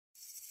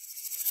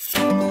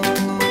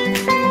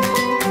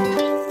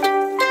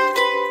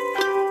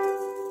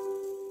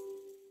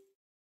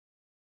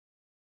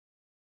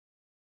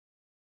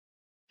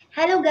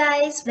Hello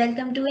guys,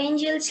 welcome to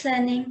Angels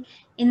Learning.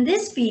 In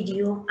this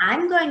video,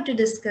 I'm going to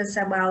discuss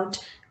about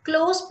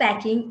close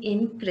packing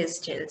in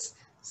crystals.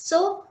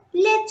 So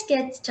let's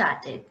get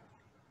started.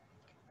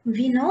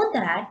 We know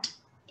that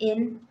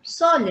in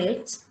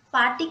solids,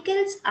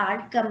 particles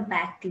are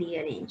compactly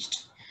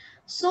arranged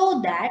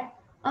so that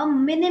a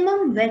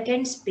minimum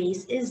vacant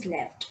space is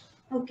left.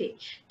 Okay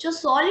जो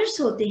solids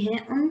होते हैं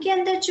उनके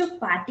अंदर जो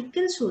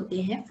particles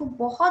होते हैं वो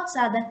बहुत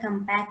ज़्यादा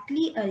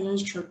कंपैक्टली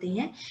अरेंज्ड होते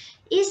हैं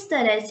इस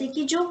तरह से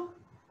कि जो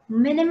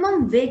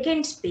मिनिमम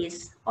वेकेंट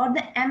स्पेस और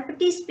द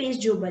एम्प्टी स्पेस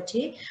जो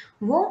बचे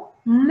वो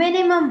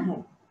मिनिमम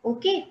हो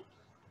okay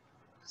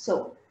so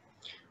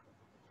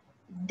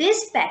this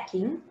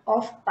packing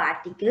of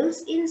particles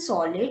in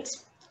solids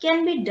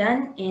can be done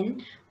in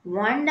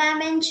 1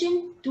 dimension,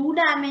 2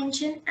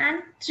 dimension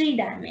and 3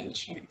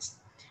 dimensions.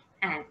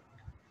 And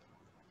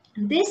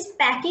this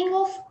packing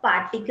of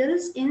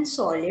particles in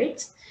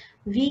solids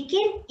we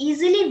can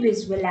easily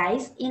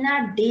visualize in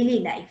our daily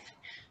life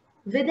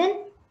with an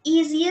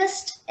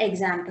easiest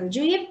example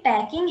जो ये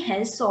packing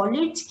है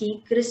solids की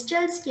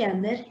crystals के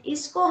अंदर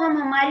इसको हम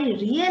हमारी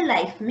real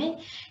life में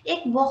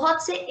एक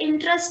बहुत से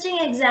इंटरेस्टिंग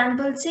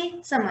एग्जाम्पल से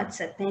समझ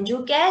सकते हैं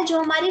जो क्या है जो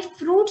हमारे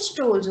फ्रूट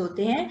स्टॉल्स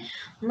होते हैं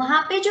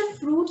वहाँ पे जो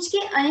फ्रूट्स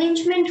के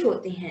अरेंजमेंट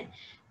होते हैं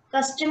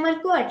कस्टमर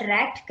को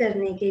अट्रैक्ट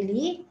करने के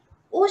लिए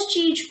उस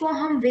चीज को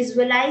हम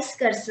विजुअलाइज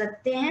कर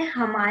सकते हैं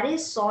हमारे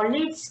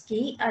सॉलिड्स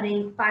की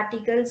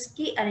पार्टिकल्स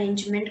की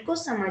अरेंजमेंट को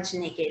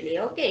समझने के लिए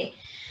ओके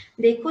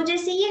देखो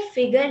जैसे ये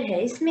फिगर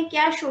है इसमें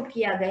क्या शो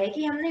किया गया है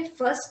कि हमने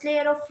फर्स्ट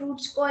लेयर ऑफ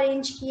फ्रूट्स को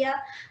अरेंज किया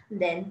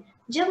देन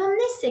जब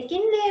हमने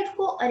सेकेंड लेयर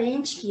को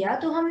अरेंज किया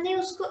तो हमने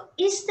उसको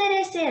इस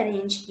तरह से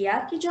अरेंज किया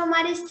कि जो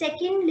हमारे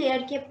सेकेंड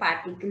लेयर के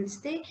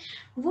पार्टिकल्स थे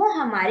वो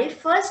हमारे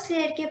फर्स्ट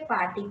लेयर के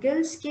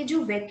पार्टिकल्स के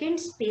जो वैकेंट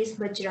स्पेस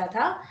बच रहा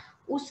था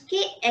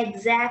उसके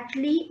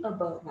एग्जैक्टली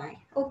अबव आए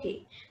okay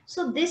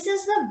so this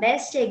is the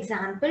best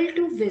example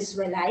to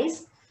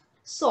visualise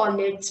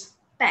solids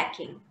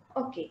packing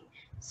okay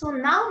So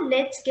now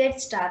let's get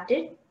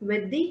started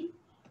with the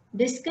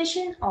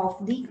discussion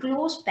of the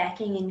close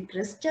packing in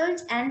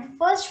crystals and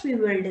first we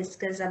will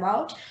discuss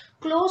about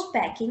close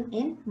packing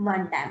in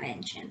 1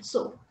 dimension.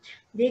 So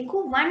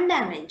देखो 1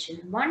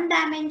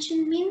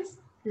 dimension means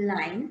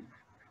line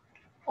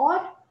or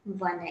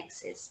 1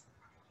 axis.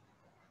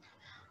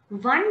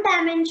 1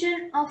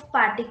 dimension of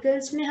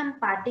particles में हम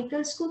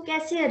particles को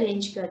कैसे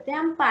arrange करते हैं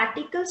हम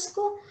particles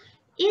को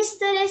इस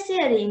तरह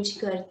से arrange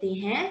करते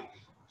हैं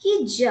कि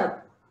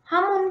जब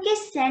हम उनके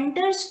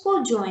सेंटर्स को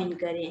ज्वाइन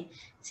करें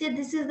से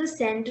this is the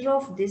centre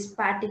of this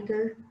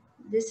particle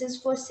this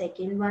is for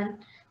second one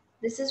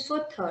this is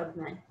for third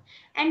one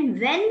and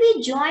when we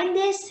join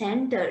there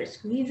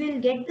centres we will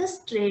get the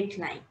straight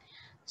line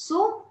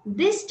so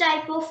this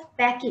type of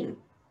packing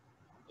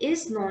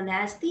is known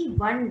as the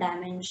one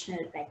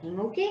dimensional packing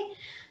okay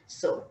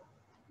so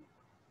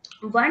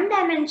one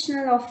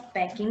dimensional of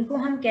packing को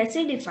हम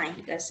कैसे define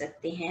कर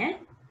सकते हैं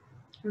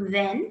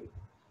when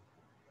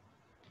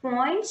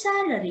points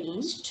are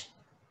arranged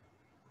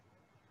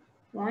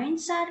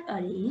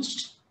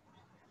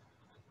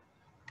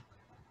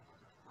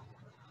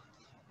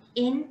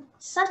in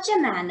such a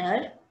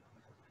manner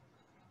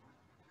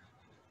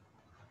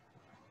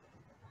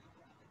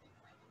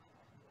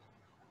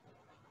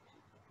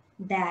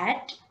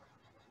that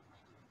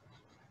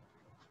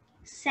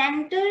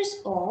centers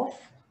of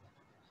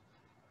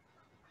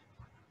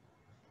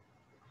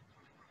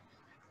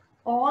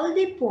all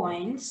the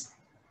points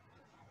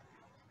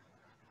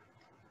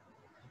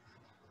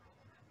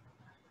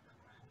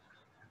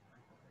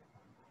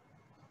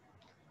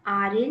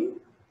are in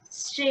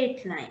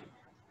straight line.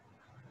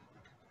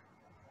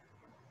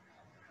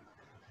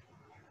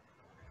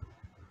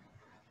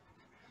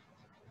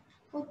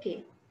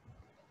 Okay.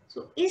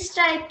 So इस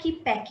type की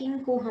packing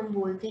को हम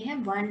बोलते हैं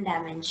one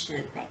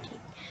dimensional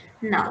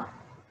packing. Now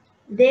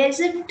there is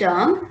a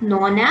term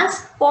known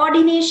as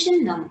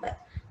coordination number.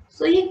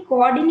 So ये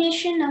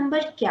coordination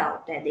number क्या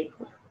होता है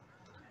देखो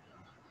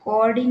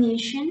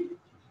coordination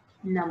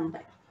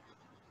number.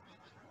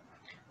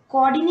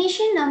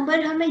 कोऑर्डिनेशन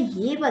नंबर हमें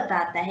ये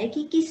बताता है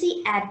कि किसी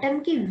एटम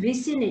की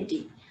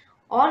विसिनिटी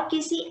और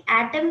किसी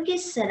एटम के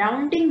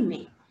सराउंडिंग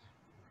में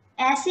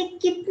ऐसे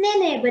कितने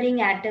नेबरिंग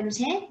एटम्स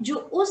हैं जो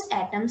उस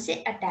एटम से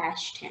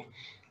अटैच्ड हैं.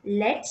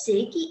 लेट्स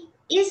से कि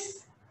इस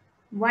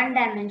वन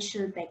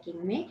डायमेंशनल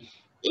पैकिंग में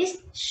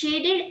इस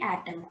शेडेड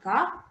एटम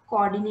का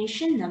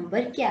कोऑर्डिनेशन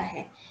नंबर क्या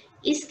है.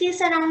 इसके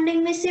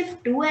सराउंडिंग में सिर्फ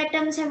 2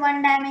 एटम्स हैं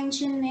वन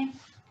डायमेंशन में.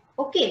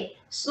 Okay,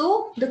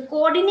 so the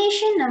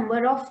coordination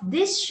number of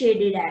this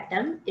shaded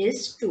atom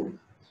is 2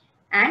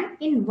 and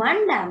in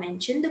one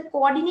dimension the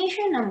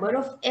coordination number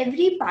of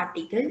every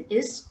particle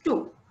is 2.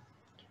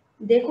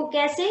 देखो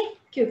कैसे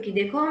क्योंकि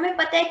देखो हमें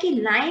पता है कि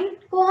लाइन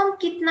को हम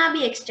कितना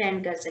भी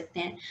एक्सटेंड कर सकते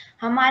हैं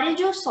हमारे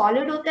जो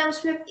सॉलिड होता है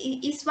उसमें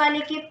इस वाले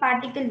के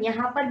पार्टिकल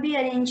यहाँ पर भी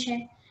अरेंज है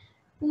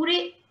पूरे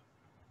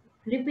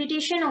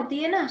रिपीटेशन होती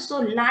है ना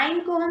सो लाइन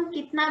को हम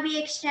कितना भी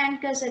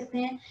एक्सटेंड कर सकते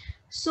हैं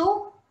सो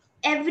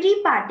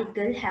every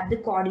particle have the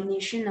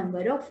coordination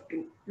number of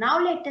 2. Now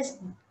let us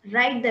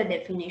write the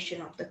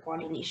definition of the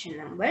coordination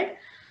number.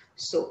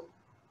 So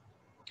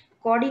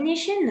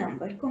coordination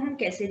number को हम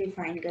कैसे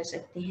डिफाइन कर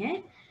सकते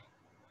हैं?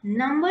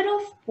 नंबर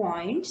ऑफ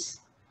पॉइंट्स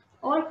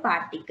और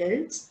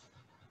particles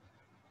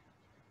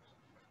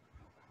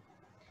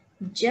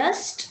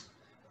just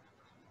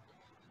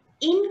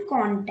in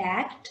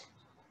contact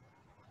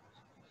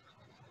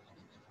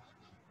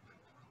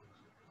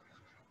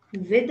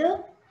with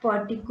a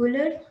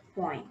particular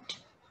point.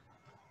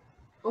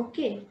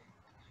 Okay.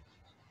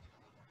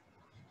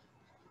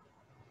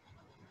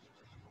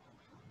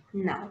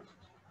 Now,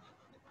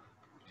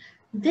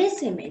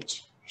 this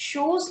image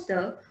shows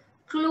the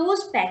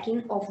close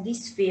packing of the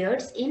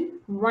spheres in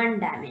one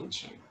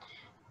dimension.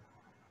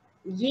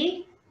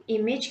 ये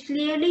image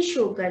clearly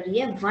show कर रही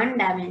है one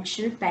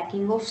dimensional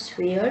packing of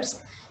spheres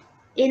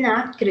in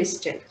a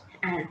crystal.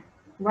 And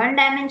one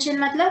dimension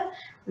मतलब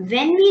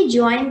when we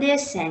join their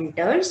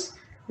centers,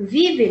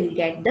 we will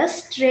get the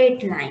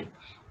straight line.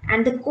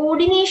 And the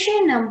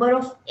coordination number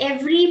of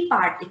every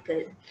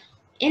particle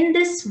in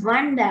this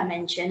one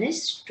dimension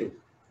is 2.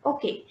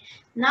 Okay,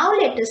 now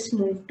let us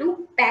move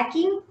to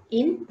packing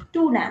in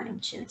 2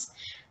 dimensions.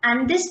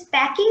 And this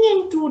packing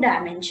in 2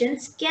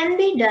 dimensions can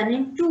be done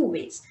in 2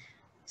 ways.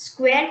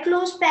 Square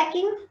close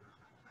packing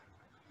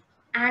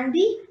and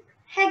the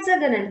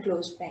hexagonal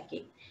close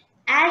packing,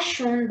 as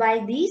shown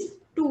by these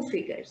 2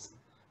 figures.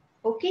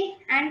 Okay,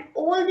 and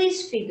all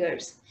these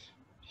figures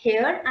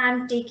here I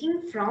am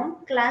taking from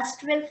class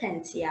 12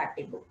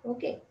 NCERT book.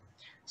 Okay,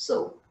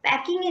 so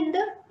packing in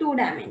the 2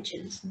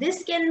 dimensions,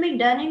 this can be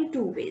done in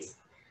 2 ways.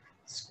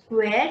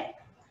 Square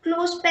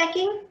close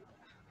packing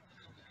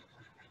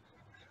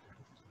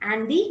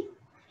and the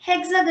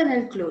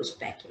hexagonal close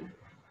packing.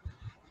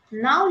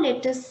 Now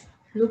let us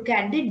look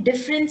at the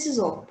differences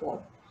of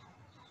both.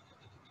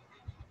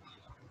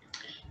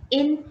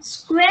 In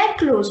square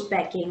close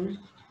packing,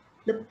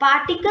 the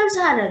particles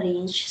are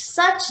arranged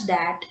such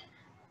that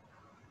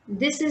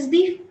this is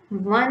the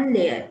one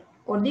layer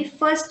or the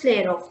first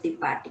layer of the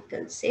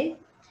particle से.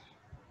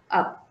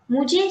 अब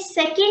मुझे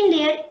second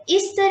layer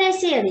इस तरह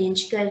से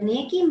arrange करनी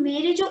है कि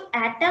मेरे जो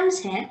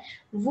एटम्स हैं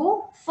वो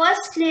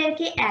फर्स्ट लेयर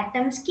के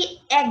एटम्स के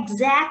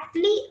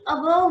एग्जैक्टली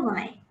अबव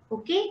आए.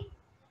 Okay,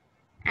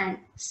 and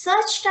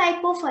such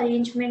type of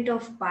arrangement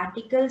of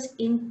particles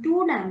in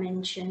 2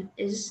 dimension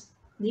is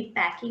the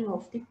packing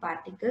of the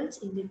particles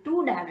in the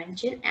 2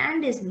 dimension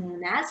and is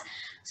known as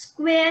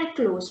square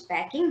close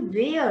packing,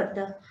 where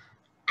the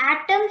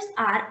atoms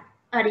are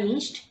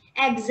arranged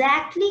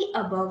exactly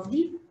above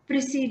the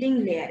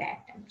preceding layer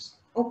atoms.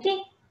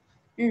 Okay,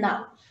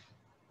 now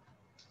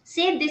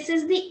say this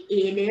is the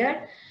A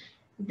layer,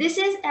 this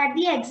is at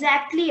the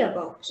exactly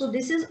above, so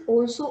this is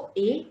also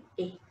A.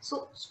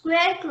 So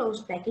square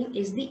close packing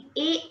is the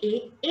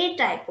A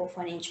type of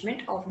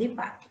arrangement of the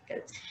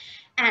particles.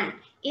 And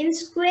in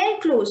square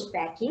close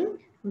packing,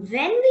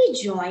 when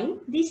we join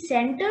the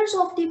centers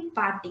of the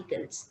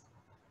particles,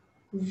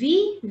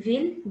 we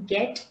will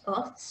get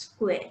a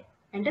square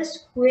and a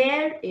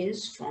square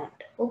is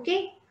formed.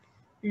 Okay,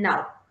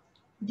 now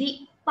the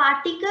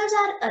particles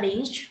are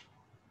arranged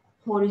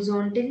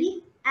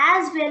horizontally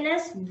as well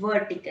as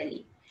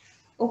vertically.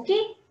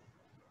 Okay,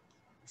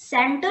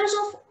 centers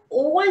of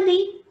all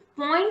the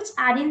points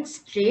are in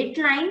straight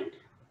line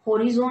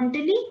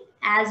horizontally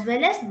as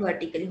well as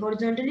vertically.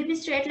 horizontally भी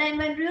straight line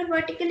बन रही है और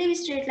vertically भी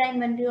straight line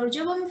बन रही है. और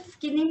जब हम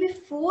किन्हीं भी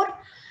 4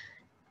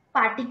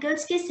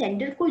 particles के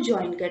center को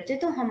join करते हैं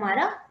तो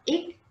हमारा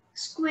एक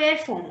square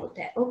form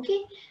होता है. Okay,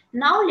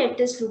 now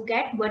let us look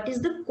at what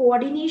is the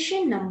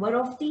coordination number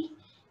of the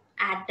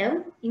atom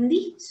in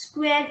the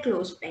square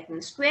close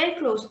packing. Square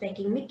close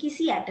packing में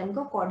किसी atom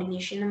का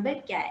coordination number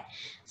क्या है?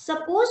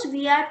 Suppose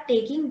we are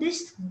taking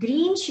this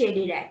green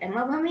shaded atom.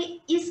 अब हमें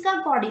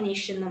इसका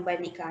coordination number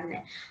निकालना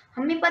है.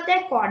 हमें पता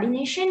है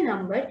coordination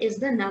number is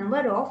the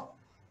number of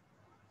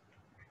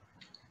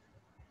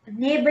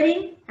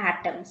neighboring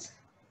atoms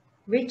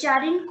which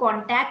are in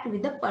contact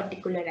with a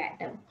particular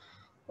atom.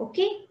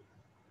 Okay,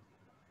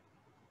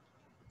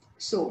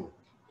 so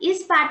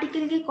इस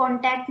पार्टिकल के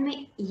कांटेक्ट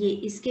में ये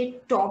इसके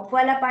टॉप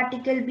वाला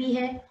पार्टिकल भी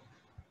है,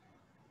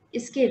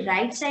 इसके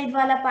राइट साइड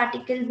वाला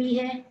पार्टिकल भी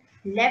है,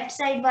 लेफ्ट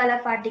साइड वाला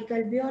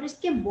पार्टिकल भी है और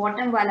इसके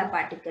बॉटम वाला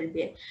पार्टिकल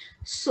भी है.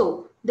 So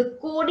the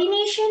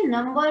coordination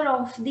number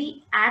of the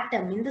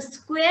atom in the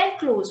square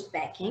close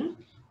packing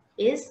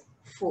is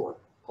 4.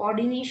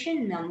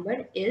 Coordination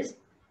number is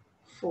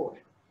 4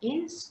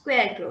 in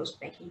square close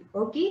packing.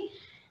 Okay,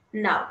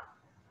 now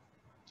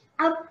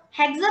अब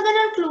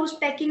हेक्सागोनल क्लोज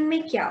पैकिंग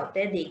में क्या होता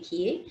है?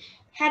 देखिए,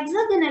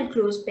 हेक्सागोनल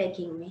क्लोज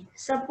पैकिंग में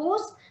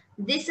suppose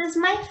this is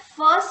my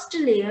first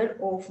layer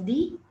of the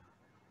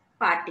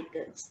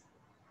particles.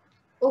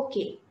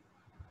 Okay,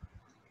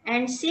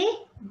 and से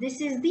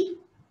this is the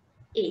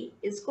ए,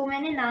 इसको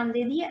मैंने नाम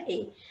दे दिया ए.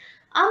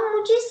 अब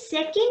मुझे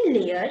सेकेंड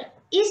लेयर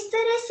इस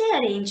तरह से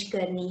अरेंज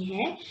करनी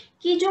है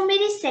कि जो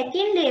मेरी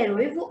सेकेंड लेयर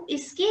हुई वो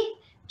इसके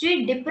जो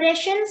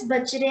डिप्रेशंस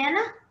बच रहे हैं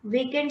ना,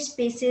 वेकेंट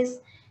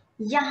स्पेसेस,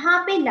 यहाँ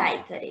पे लाई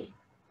करे.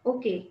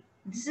 Okay,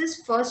 this is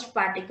first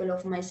particle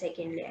of my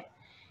second layer.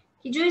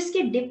 कि जो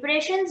इसके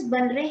डिप्रेशंस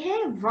बन रहे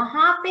हैं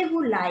वहां पे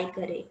वो लाई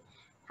करे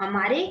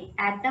हमारे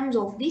atoms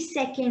of the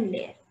second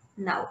layer.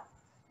 Now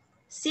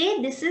से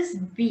दिस इज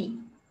बी.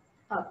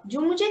 अब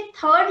जो मुझे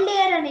थर्ड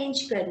लेयर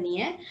अरेंज करनी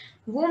है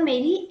वो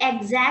मेरी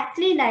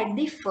एग्जैक्टली लाइक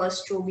द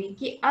फर्स्ट होगी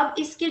कि अब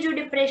इसके जो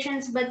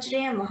डिप्रेशंस बच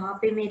रहे हैं वहां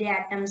पे मेरे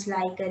एटम्स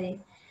लाई करें.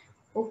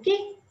 Okay,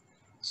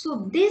 so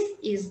this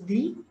is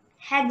the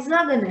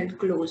hexagonal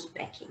close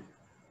packing.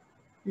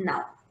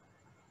 Now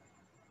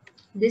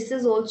this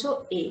is also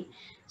A.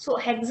 So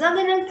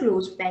hexagonal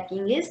close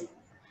packing is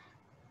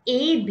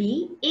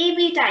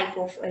AB type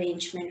of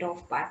arrangement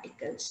of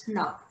particles.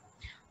 Now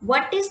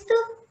what is the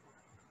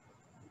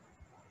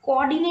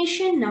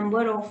coordination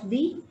number of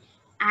the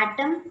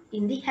atom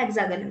in the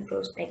hexagonal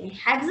close packing?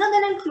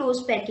 Hexagonal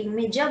close packing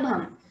में जब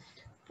हम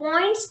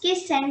points के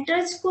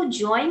centres को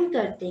join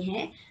करते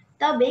हैं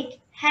तब एक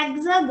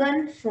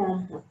hexagon form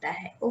होता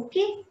है.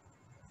 Okay,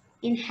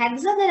 in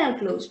hexagonal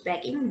close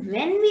packing,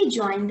 when we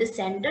join the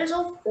centers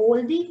of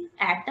all the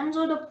atoms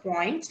or the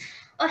points,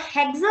 a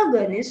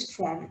hexagon is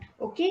formed.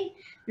 Okay,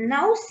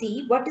 now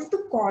see what is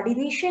the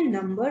coordination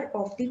number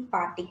of the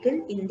particle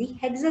in the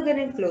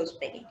hexagonal close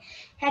packing.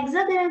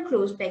 Hexagonal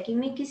close packing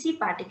में किसी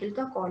particle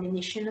का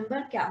coordination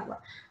number क्या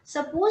हुआ?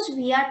 Suppose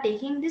we are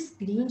taking this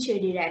green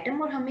shaded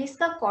atom और हमें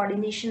इसका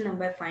coordination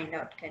number find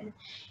out करना है.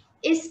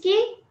 इसके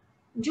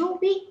जो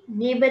भी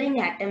नेबरिंग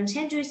एटम्स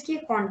हैं जो इसके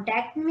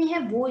कांटेक्ट में है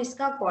वो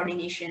इसका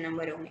कोऑर्डिनेशन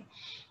नंबर होंगे.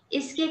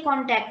 इसके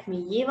कांटेक्ट में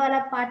ये वाला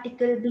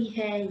पार्टिकल भी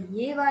है,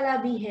 ये वाला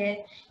भी है,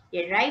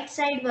 ये राइट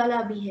साइड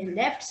वाला भी है,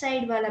 लेफ्ट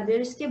साइड वाला भी,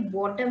 और इसके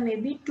बॉटम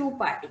में भी 2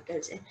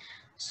 पार्टिकल्स हैं.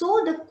 So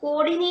the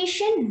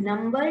coordination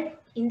number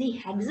in the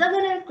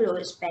hexagonal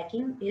close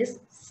packing is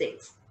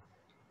 6.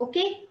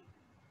 Okay,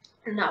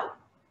 now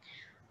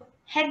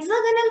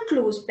hexagonal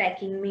close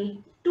packing में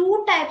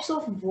 2 टाइप्स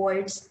ऑफ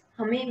वॉइड्स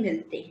हमें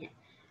मिलते हैं.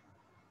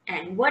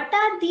 And what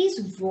are these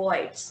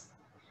voids?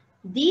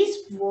 These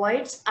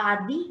voids are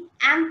the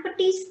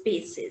empty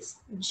spaces.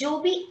 जो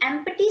भी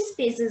empty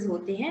spaces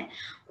होते हैं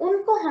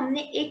उनको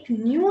हमने एक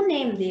new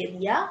name दे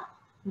दिया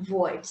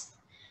voids.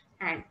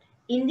 And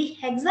in the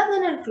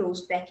hexagonal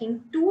close packing,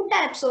 2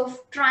 types of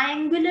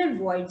triangular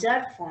voids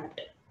are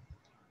formed.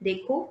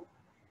 देखो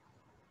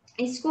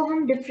इसको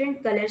हम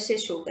different color से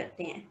show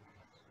करते हैं.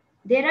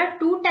 There are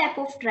 2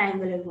 type of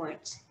triangular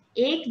voids.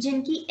 एक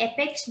जिनकी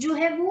apex जो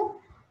है वो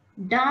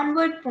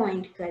डाउनवर्ड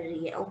पॉइंट कर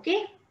रही है. ओके,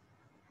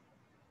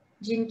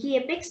 जिनकी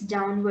एपेक्स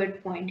डाउनवर्ड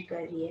पॉइंट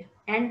कर रही है.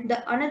 And the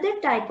another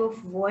type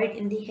of void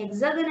in the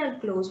hexagonal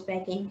close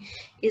packing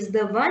is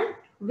the one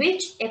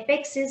which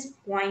apex is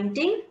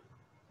pointing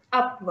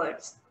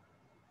upwards.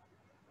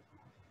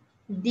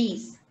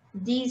 these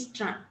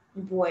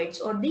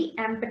voids और the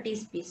empty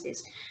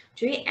spaces,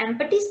 जो ये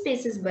empty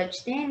spaces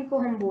बचते हैं इनको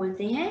हम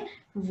बोलते हैं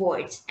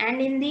voids.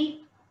 And in the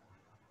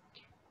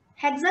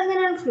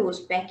hexagonal close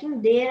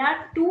packing, there are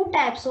 2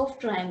 types of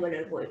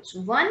triangular voids.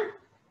 One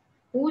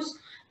whose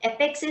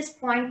apex is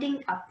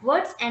pointing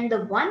upwards and the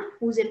one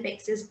whose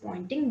apex is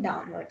pointing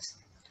downwards.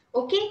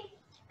 Okay,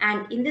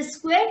 and in the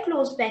square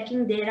close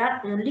packing, there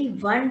are only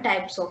 1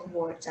 types of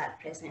voids are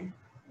present.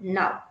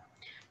 Now,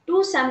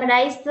 to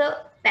summarize the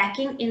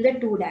packing in the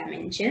 2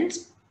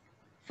 dimensions,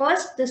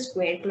 first the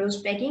square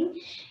close packing.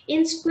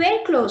 In square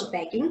close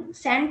packing,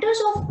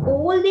 centers of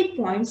all the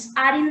points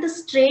are in the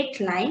straight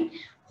line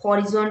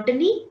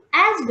horizontally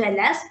as well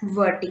as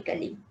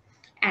vertically,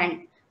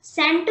 and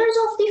centers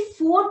of the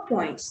 4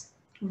 points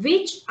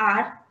which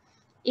are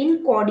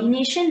in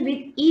coordination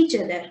with each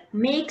other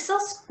makes a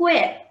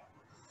square.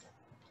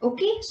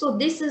 Okay, so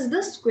this is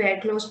the square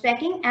close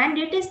packing and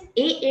it is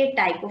AA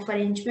type of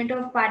arrangement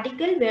of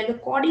particle where the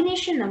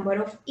coordination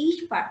number of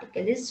each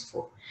particle is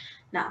 4.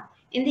 Now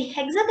in the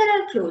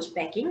hexagonal close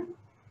packing,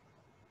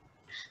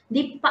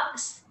 the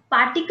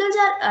particles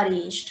are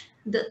arranged.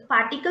 The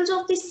particles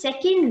of the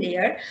second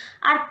layer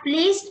are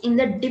placed in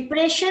the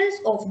depressions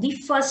of the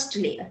first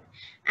layer,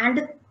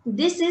 and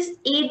this is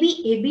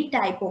AB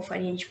type of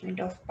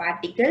arrangement of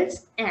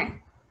particles. And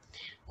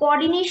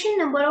coordination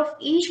number of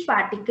each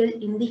particle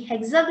in the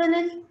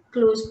hexagonal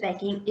close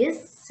packing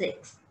is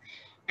 6.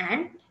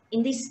 And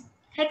in this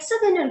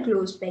hexagonal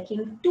close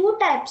packing, 2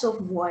 types of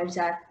voids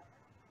are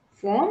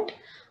formed.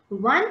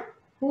 One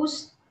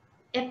whose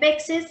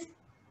apex is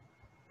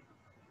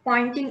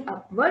pointing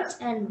upwards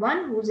and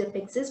one whose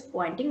apex is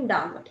pointing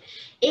downward.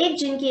 एक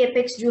जिनकी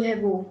apex जो है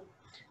वो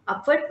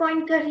upward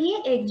point कर रही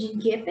है, एक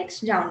जिनकी apex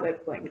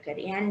downward point कर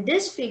रही है. And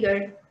this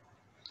figure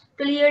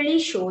clearly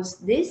shows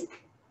this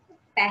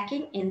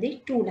packing in the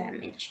 2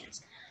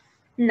 dimensions.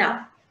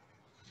 Now,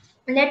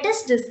 let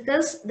us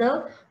discuss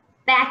the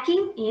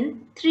packing in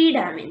 3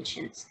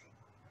 dimensions.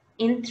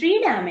 In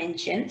 3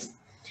 dimensions,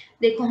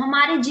 देखो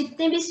हमारे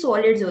जितने भी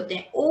सॉलिड्स होते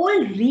हैं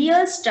all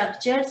real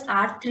structures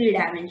are 3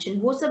 dimension.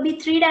 वो सभी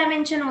 3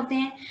 डायमेंशन होते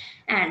हैं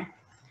and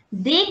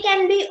they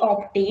can be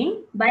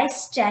obtained by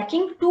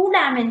stacking 2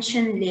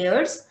 dimension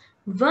layers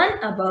one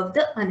above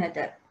the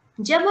another.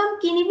 जब हम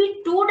किन्हीं भी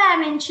 2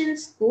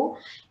 डायमेंशंस को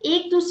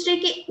एक दूसरे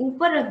के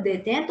ऊपर रख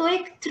देते हैं तो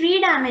एक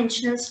 3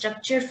 डायमेंशनल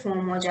स्ट्रक्चर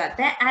फॉर्म हो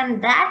जाता है and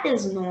that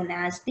is known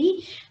as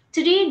the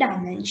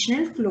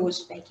three-dimensional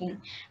close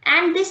packing.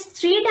 And this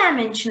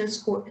three-dimensional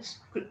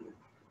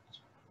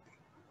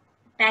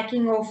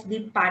packing of the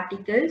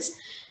particles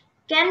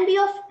can be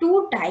of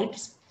two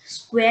types,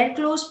 square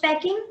close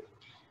packing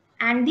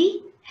and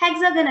the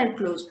hexagonal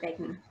close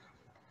packing.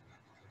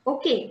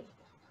 Okay,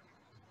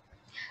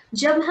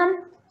 जब हम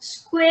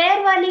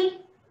square वाली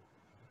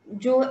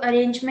जो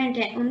arrangement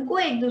है उनको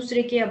एक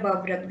दूसरे के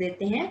above रख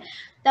देते हैं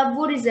तब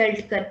वो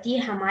रिजल्ट करती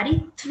है हमारी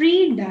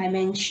थ्री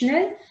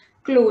डायमेंशनल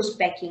क्लोज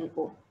पैकिंग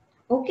को.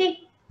 ओके,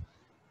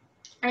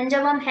 एंड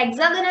जब हम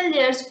हेक्सागोनल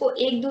लेयर्स को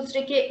एक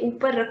दूसरे के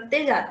ऊपर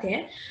रखते जाते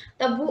हैं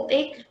तब वो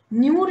एक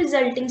न्यू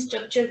रिजल्टिंग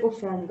स्ट्रक्चर को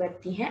फॉर्म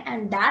करती हैं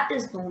and that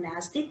is known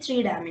as the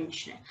three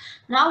dimensional.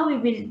 Now we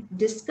will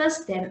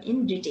discuss them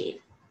in detail.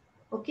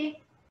 Okay,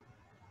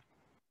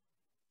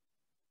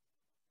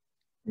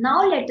 now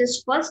let us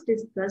first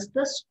discuss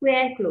the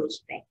square close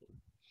packing.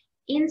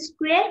 In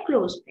square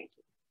close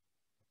packing,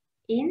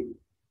 in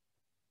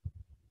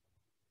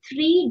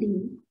 3D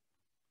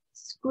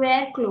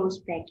square close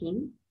packing,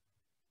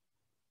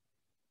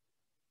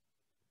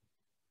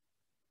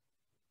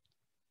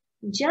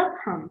 जब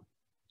हम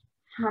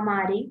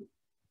हमारे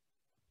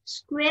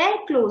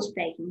square close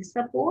packing,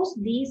 suppose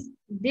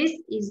this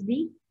is the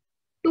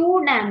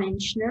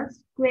two-dimensional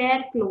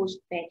square close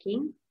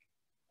packing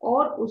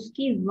और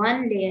उसकी one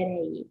layer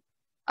है ये.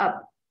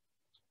 अब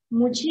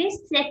मुझे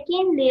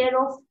second layer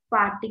of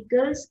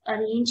particles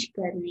arrange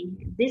करने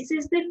हैं. This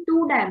is the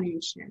two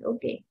dimensional.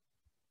 Okay,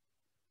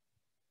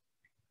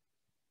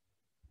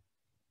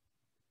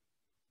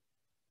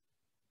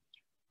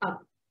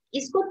 अब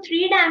इसको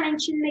थ्री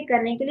डायमेंशन में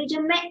करने के लिए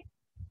जब मैं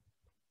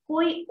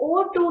कोई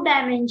और टू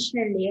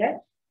डायमेंशनल लेयर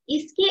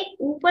इसके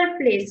ऊपर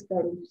प्लेस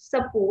करूं,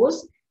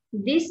 suppose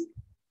this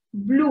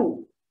blue,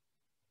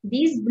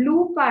 these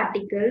blue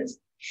particles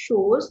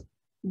shows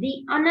the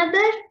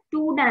another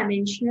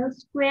two-dimensional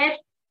square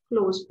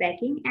close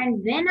packing,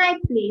 and when I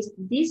place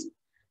this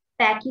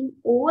packing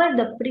over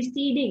the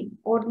preceding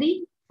or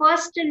the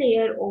first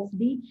layer of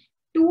the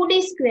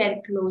 2D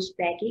square close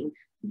packing,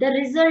 the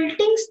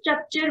resulting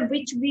structure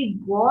which we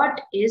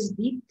got is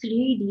the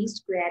 3D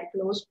square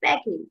close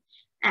packing,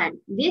 and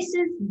this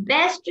is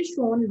best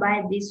shown by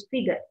this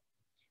figure.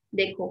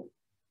 देखो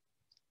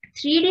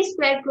 3D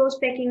square close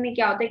packing में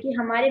क्या होता है कि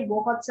हमारे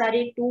बहुत सारे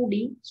 2D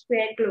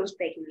square close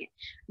packing है.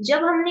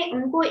 जब हमने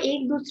उनको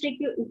एक दूसरे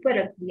के ऊपर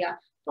रख दिया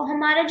तो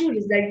हमारा जो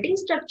रिजल्टिंग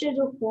स्ट्रक्चर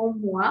जो फॉर्म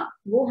हुआ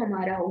वो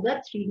हमारा होगा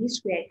 3D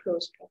square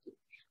close packing.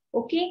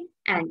 Okay,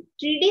 and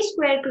 3D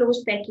square close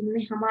packing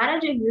में हमारा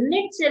जो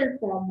यूनिट सेल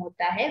फॉर्म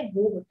होता है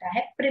वो होता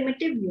है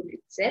primitive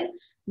unit cell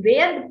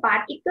where the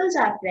particles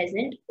are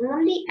present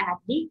only at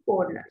the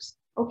corners.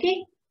 Okay,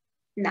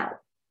 now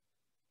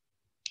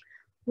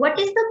what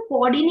is the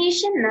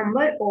coordination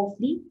number of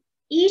the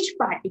each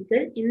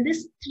particle in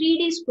this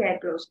 3D square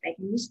close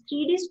packing? इस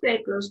 3D square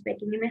close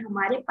packing में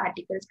हमारे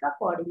particles का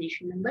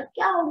coordination number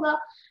क्या होगा?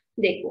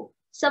 देखो,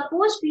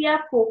 suppose we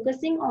are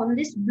focusing on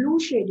this blue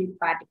shaded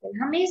particle.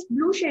 हमें इस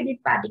blue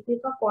shaded particle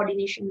का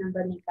coordination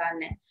number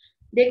निकालना है.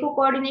 देखो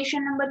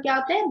coordination number क्या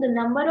होता है? The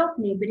number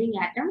of neighboring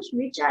atoms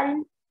which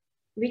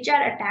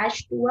are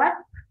attached to a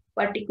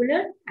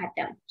particular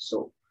atom.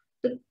 So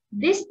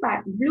this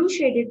blue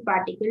shaded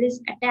particle is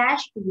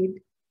attached with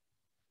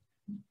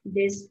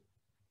this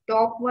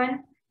top one,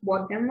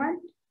 bottom one,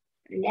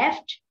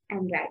 left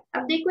and right.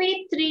 अब देखो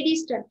ये 3D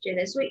structure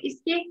है, सो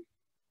इसके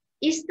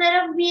इस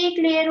तरफ भी एक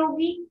लेयर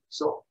होगी,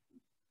 सो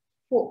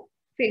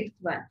फिफ्थ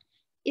वन.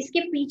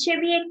 इसके पीछे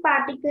भी एक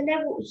पार्टिकल है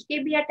वो उसके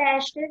भी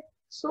अटैच्ड है,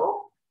 सो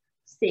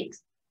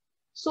 6.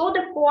 So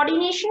the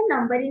coordination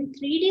number in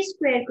 3D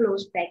square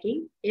close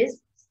packing is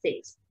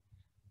 6.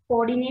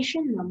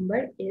 Coordination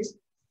number is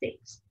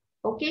 6.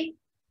 Okay,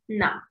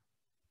 now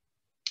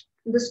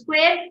the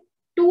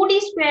 2D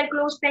square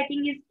close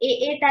packing is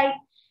AA type,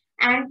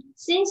 and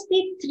since the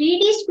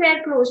 3D square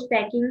close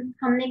packing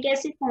हमने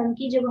कैसे form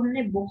की, जब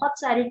हमने बहुत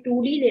सारे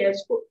 2D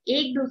layers को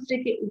एक दूसरे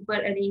के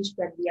ऊपर अरेंज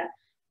कर दिया.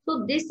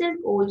 So this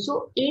is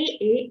also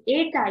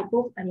A type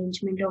of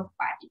arrangement of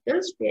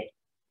particles where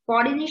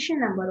coordination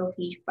number of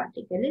each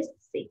particle is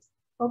 6.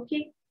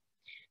 Okay,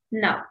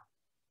 now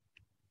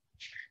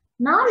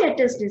let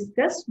us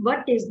discuss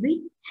what is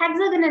the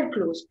hexagonal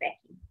close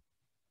packing.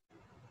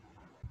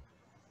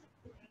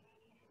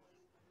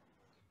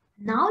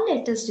 Now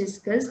let us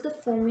discuss the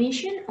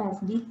formation of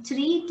the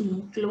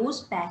 3D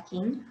close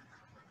packing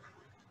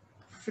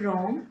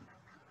from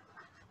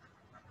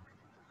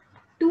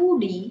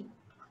 2D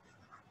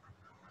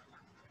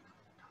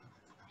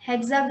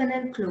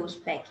hexagonal close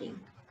packing.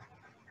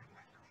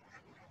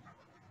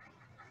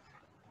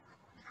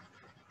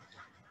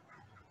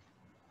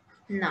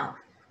 Now,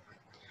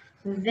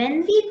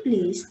 when we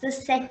place the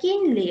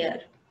second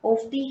layer of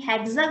the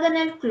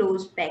hexagonal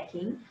close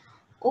packing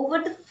over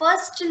the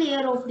first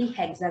layer of the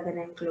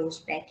hexagonal close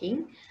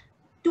packing,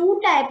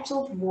 two types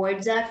of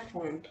voids are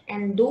formed,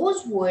 and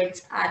those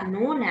voids are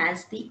known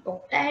as the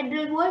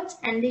octahedral voids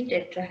and the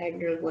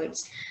tetrahedral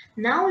voids.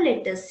 Now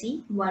let us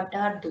see what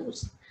are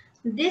those.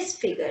 This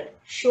figure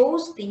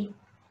shows the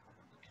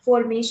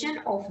formation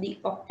of the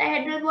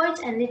octahedral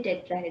voids and the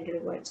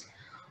tetrahedral voids.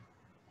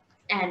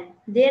 And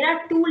there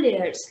are two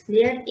layers,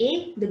 layer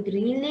A, the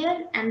green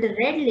layer, and the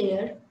red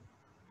layer,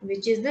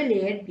 which is the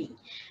layer B.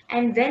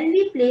 And when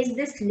we place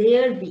this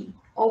layer B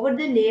over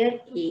the layer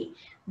A,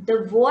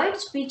 the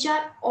voids which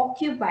are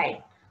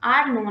occupied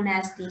are known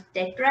as the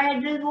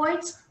tetrahedral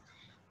voids,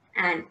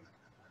 and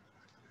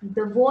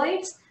the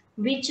voids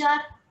which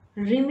are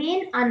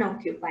remain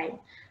unoccupied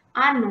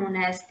are known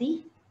as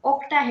the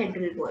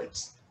octahedral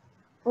voids.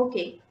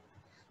 Okay,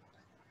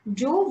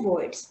 जो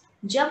voids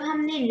जब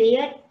हमने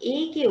layer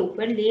A के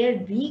ऊपर layer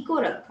B को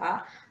रखा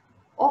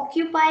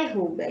occupy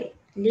हो गए,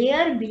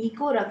 layer B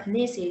को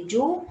रखने से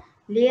जो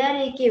लेयर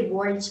ए के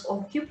वॉइड्स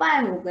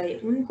ऑक्यूपाई हो गए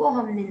उनको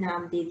हमने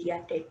नाम दे दिया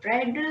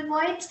टेट्राहेड्रल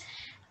वॉइड्स,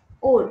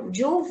 और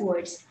जो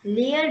वॉइड्स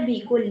लेयर बी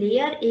को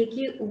लेयर ए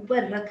के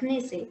ऊपर रखने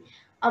से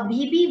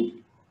अभी भी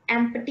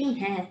एम्प्टी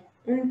हैं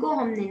उनको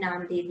हमने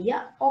नाम दे दिया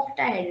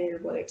ऑक्टाहेड्रल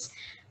वॉइड्स.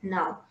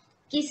 नाउ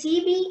किसी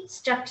भी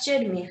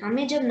स्ट्रक्चर में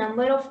हमें जब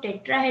नंबर ऑफ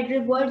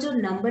टेट्राहेड्रल वॉइड्स और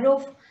नंबर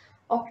ऑफ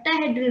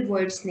ऑक्टाहेड्रल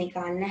वॉइड्स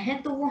निकालना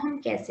है तो वो हम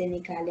कैसे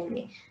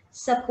निकालेंगे.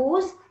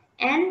 Suppose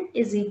n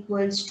is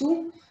equals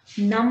to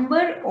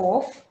number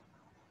of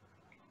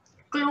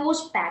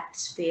close packed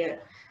sphere.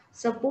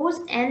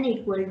 Suppose n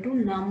equal to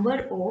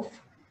number of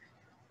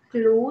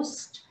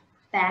closed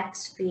packed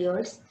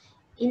spheres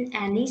in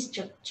any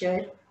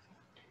structure,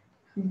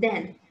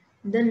 then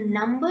the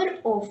number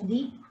of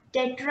the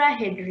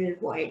tetrahedral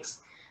voids,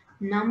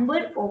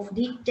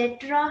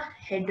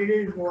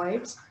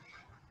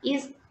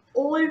 is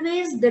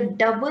always the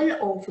double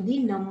of the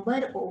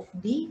number of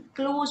the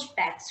closed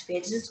packed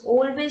spheres, is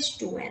always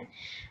 2n,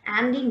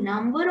 and the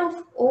number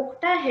of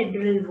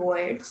octahedral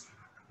voids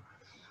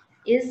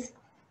is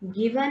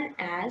given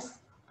as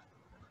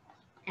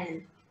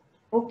n.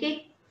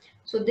 Okay,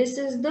 so this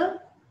is the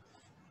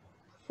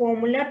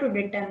formula to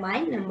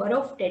determine number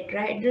of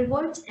tetrahedral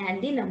voids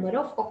and the number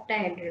of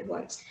octahedral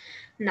voids.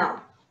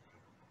 Now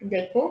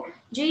देखो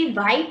जो ये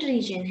white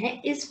reason है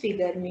इस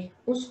figure में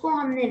उसको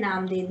हमने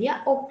नाम दे दिया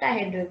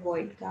ऑक्टाहेड्रल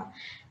वॉइड का,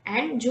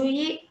 एंड जो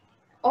ये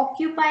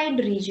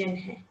ऑक्यूपाइड रीजन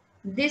है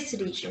this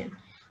reason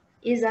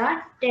is are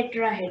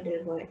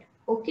tetrahedral void.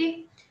 Okay,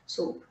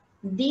 so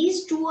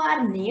these two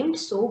are named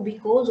so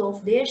because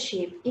of their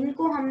shape.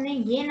 इनको हमने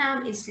ये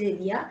नाम इसलिए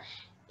दिया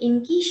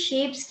इनकी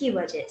शेप्स की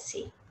वजह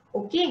से.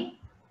 Okay,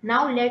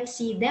 now let's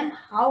see them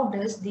how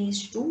does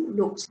these two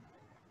looks.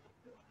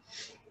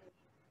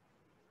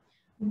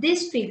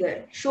 This figure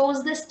shows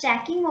the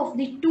stacking of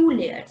the two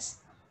layers.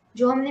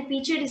 जो हमने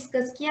पीछे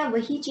डिस्कस किया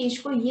वही चीज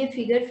को ये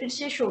फिगर फिर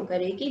से शो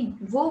करे कि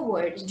वो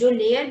वर्ड्स जो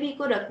लेयर बी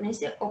को रखने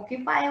से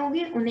ऑक्यूपाई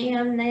होंगे उन्हें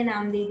हमने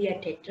नाम दे दिया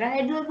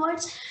tetrahedral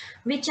words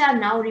which are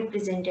now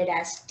represented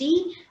as T,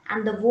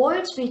 and the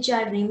words which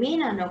are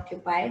remain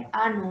unoccupied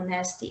are known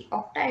as the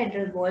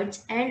octahedral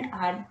words and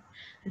are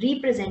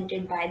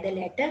represented by the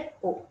letter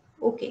O.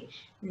 Okay,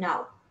 now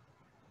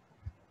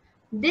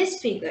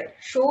this figure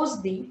shows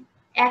the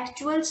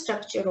actual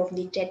structure of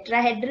the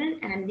tetrahedron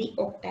and the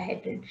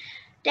octahedron.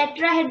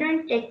 Tetrahedron,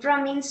 tetra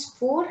means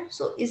 4,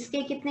 so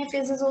इसके कितने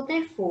phases होते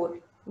हैं 4,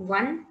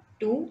 1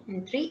 2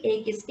 and 3,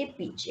 एक इसके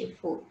पीछे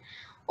 4.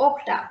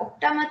 octa,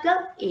 octa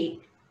मतलब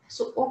 8,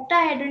 so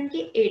octahedron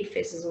के 8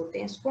 phases होते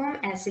हैं. इसको हम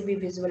ऐसे भी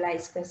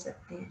visualize कर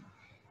सकते हैं,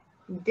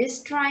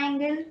 this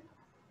triangle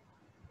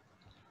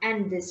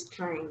and this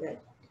triangle,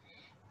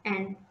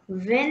 and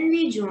when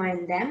we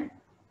join them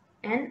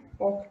an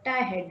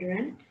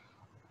octahedron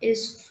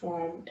is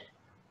formed.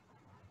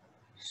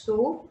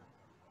 So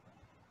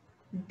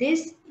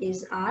this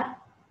is our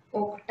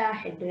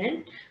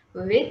octahedron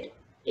with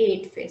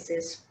 8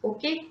 faces.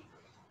 Okay,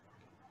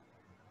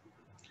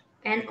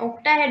 an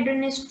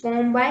octahedron is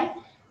formed by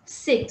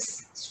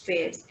 6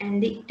 spheres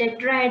and the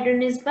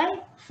tetrahedron is by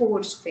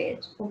 4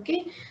 spheres.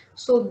 Okay,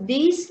 so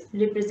these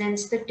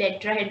represents the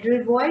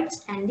tetrahedral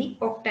voids and the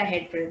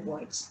octahedral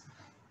voids.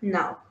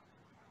 Now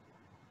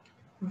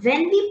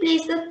when we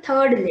place the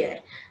third layer,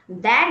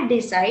 that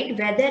decide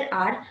whether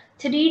our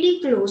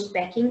 3D closed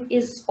packing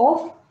is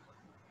of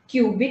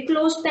cubic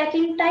closed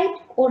packing type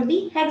or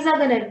the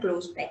hexagonal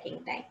closed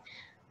packing type.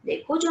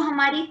 देखो जो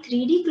हमारी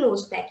 3D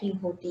closed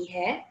packing होती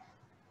है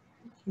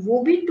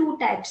वो भी 2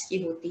 types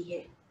की होती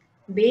है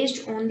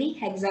based on the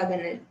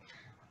hexagonal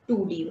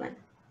 2D one.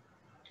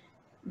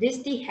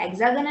 This the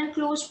hexagonal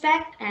closed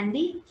pack and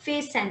the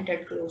face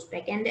centered closed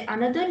pack, and the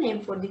another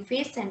name for the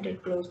face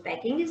centered closed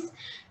packing is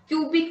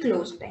cubic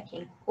closed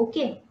packing.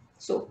 Okay,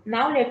 so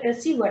now let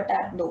us see what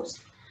are those.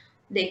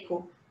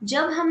 देखो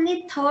जब हमने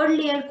third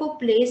layer को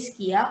place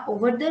किया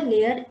over the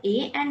layer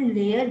A and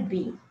layer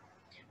B,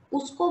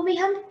 उसको भी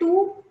हम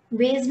 2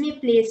 veg में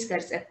place कर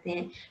सकते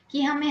हैं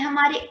कि हमें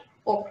हमारे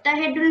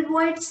ऑक्टाहेड्रल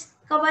वॉइड्स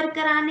कवर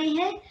कराने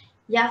हैं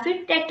या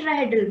फिर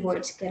टेट्राहेड्रल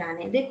वॉइड्स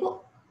कराने हैं.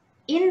 देखो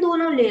इन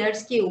दोनों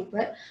लेयर्स के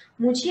ऊपर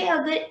मुझे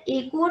अगर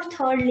एक और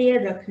थर्ड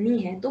लेयर रखनी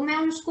है तो मैं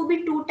उसको भी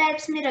 2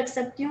 टाइप्स में रख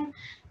सकती हूँ,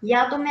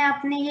 या तो मैं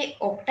अपने ये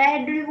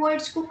ऑक्टाहेड्रल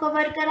वॉइड्स को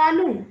कवर करा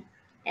लूँ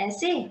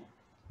ऐसे,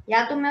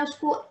 या तो मैं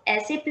उसको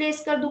ऐसे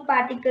प्लेस कर दूं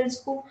पार्टिकल्स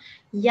को,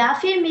 या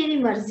फिर मेरी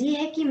मर्जी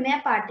है कि मैं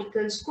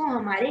पार्टिकल्स को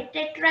हमारे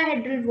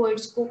टेट्राहेड्रल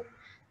वॉइड्स को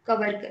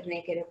कवर करने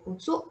के रखूं।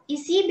 सो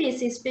इसी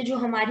बेसिस पे जो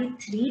हमारी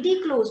 3D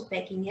क्लोज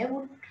पैकिंग है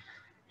वो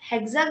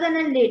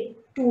हेक्सागोनल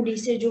 2D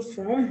से जो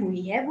फॉर्म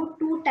हुई है वो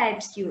टू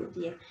टाइप्स की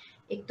होती है,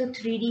 एक तो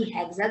 3D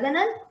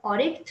हेक्सागोनल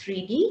और एक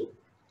 3D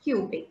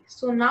cubic.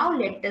 So now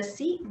let us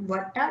see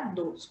what are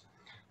those.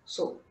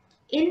 So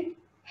in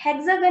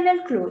hexagonal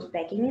close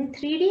packing, in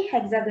 3D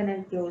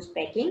hexagonal close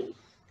packing,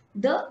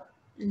 the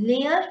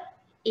layer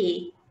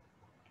A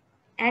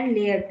and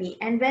layer B,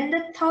 and when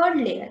the third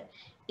layer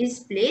is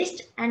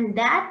placed, and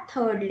that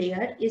third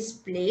layer is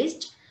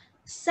placed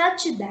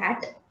such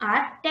that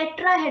our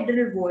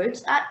tetrahedral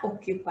voids are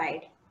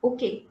occupied.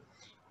 Okay,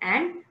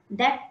 and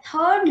that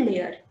third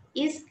layer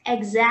is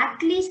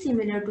exactly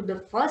similar to the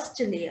first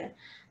layer,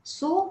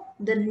 so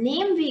the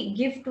name we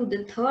give to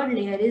the third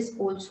layer is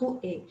also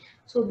A.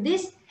 So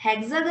this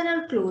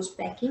hexagonal close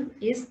packing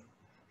is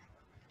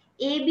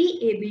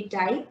AB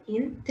type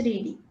in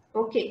 3D.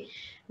 Okay,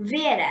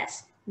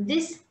 whereas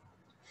this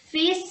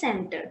face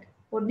centered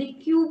or the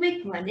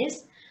cubic one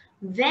is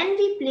when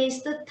we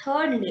place the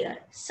third layer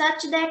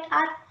such that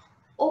our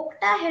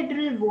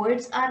octahedral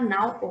voids are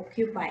now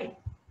occupied,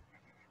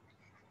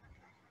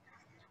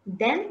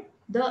 then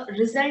the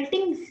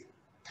resulting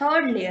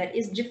third layer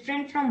is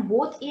different from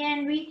both A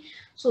and B.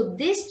 So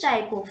this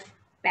type of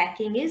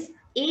packing is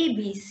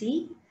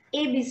ABC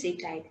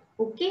type.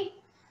 Okay.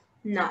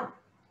 Now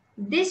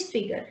this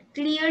figure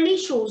clearly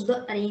shows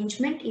the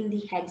arrangement in the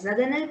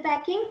hexagonal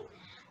packing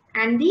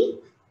and the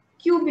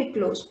cubic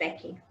close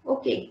packing.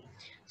 Okay.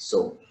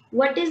 So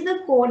what is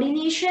the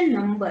coordination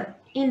number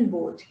in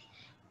both?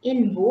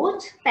 In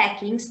both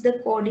packings the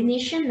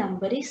coordination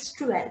number is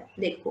 12.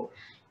 देखो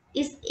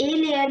इस a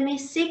layer में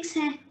 6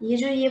 है, ये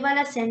जो ये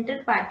वाला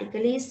centre particle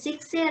है ये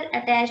 6 से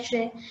अटैच्ड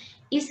है,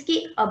 इसके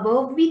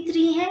अबव भी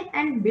 3 है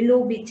एंड बिलो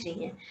भी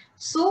 3 है.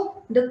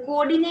 So the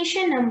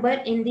coordination number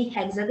in the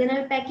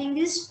hexagonal packing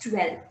is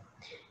 12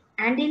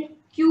 and in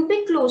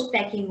cubic close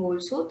packing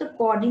also the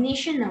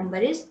coordination number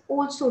is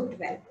also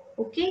 12.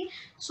 Okay,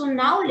 so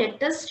now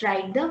let us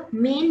write the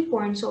main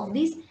points of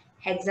this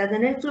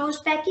hexagonal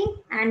close packing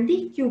and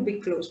the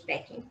cubic close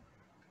packing.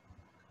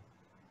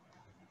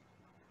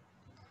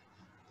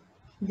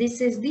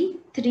 This is the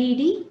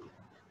 3D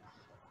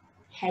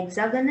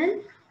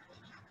hexagonal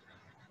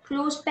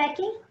close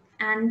packing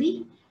and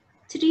the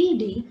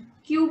 3D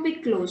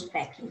cubic close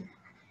packing.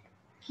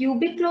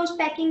 Cubic close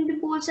packing भी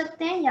बोल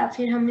सकते हैं या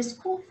फिर हम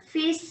इसको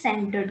face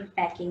centred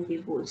packing भी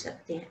बोल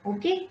सकते हैं.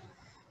 Okay,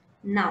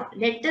 now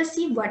let us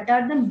see what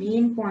are the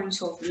main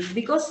points of this,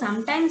 because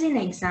sometimes in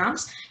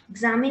exams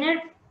examiner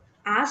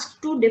asks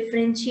to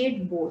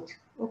differentiate both.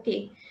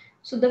 Okay,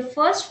 so the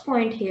first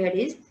point here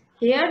is,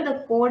 here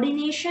the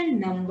coordination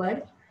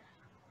number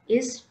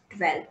is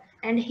 12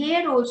 and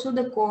here also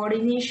the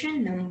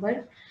coordination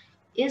number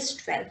is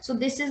 12. So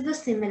this is the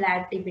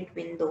similarity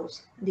between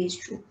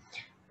these two.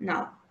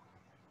 Now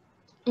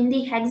in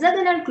the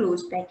hexagonal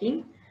close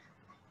packing,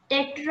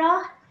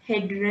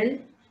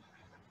 tetrahedral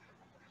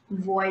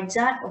voids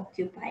are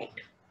occupied,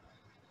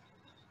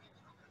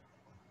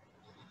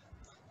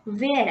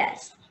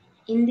 whereas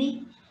in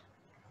the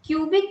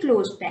cubic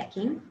close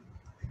packing,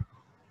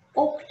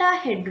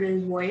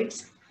 octahedral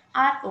voids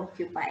are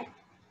occupied.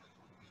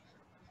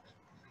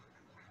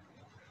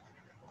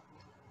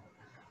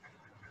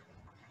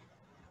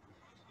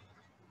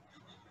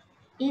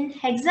 In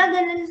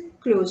hexagonal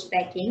close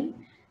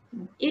packing,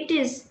 it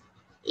is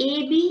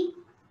AB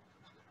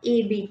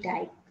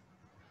type,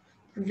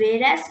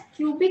 whereas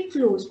cubic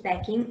close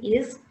packing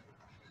is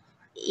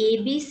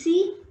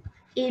ABC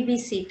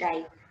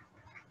type.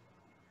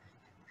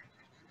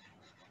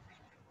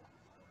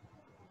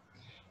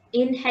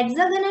 In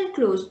hexagonal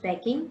close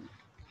packing,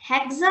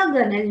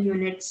 hexagonal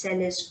unit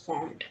cell is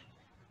formed.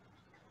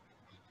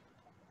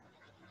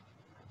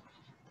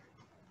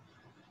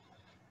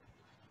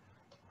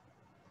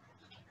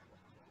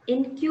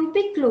 In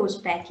cubic close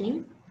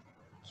packing,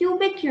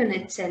 cubic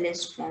unit cell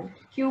is formed.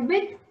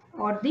 Cubic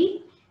or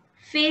the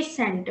face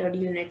centered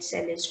unit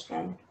cell is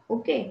formed.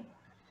 Okay.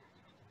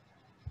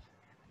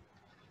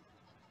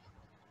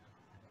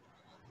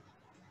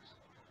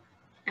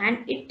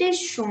 And it is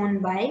shown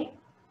by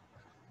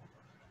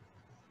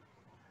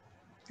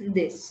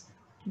this.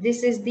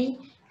 This is the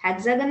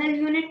hexagonal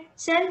unit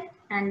cell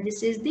and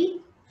this is the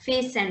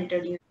face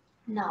centered unit.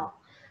 Now,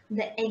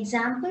 the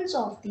examples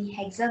of the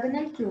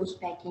hexagonal close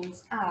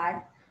packings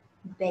are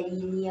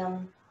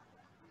beryllium,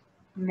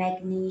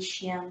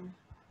 magnesium,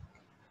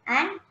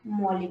 and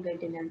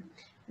molybdenum,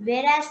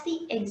 whereas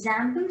the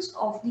examples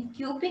of the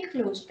cubic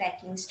close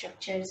packing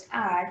structures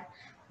are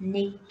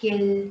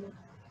nickel,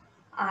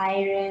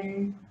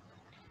 iron,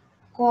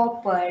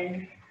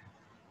 copper,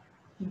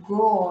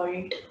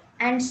 gold,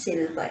 and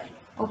silver.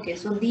 Okay,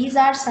 so these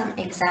are some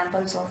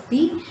examples of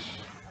the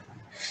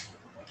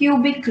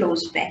cubic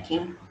close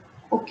packing.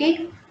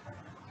 Okay.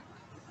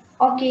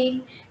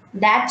 Okay,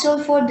 that's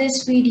all for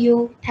this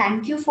video.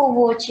 Thank you for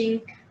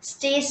watching.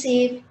 Stay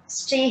safe,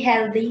 stay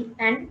healthy,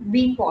 and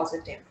be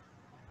positive.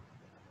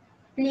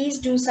 Please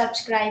do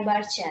subscribe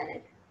our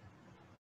channel.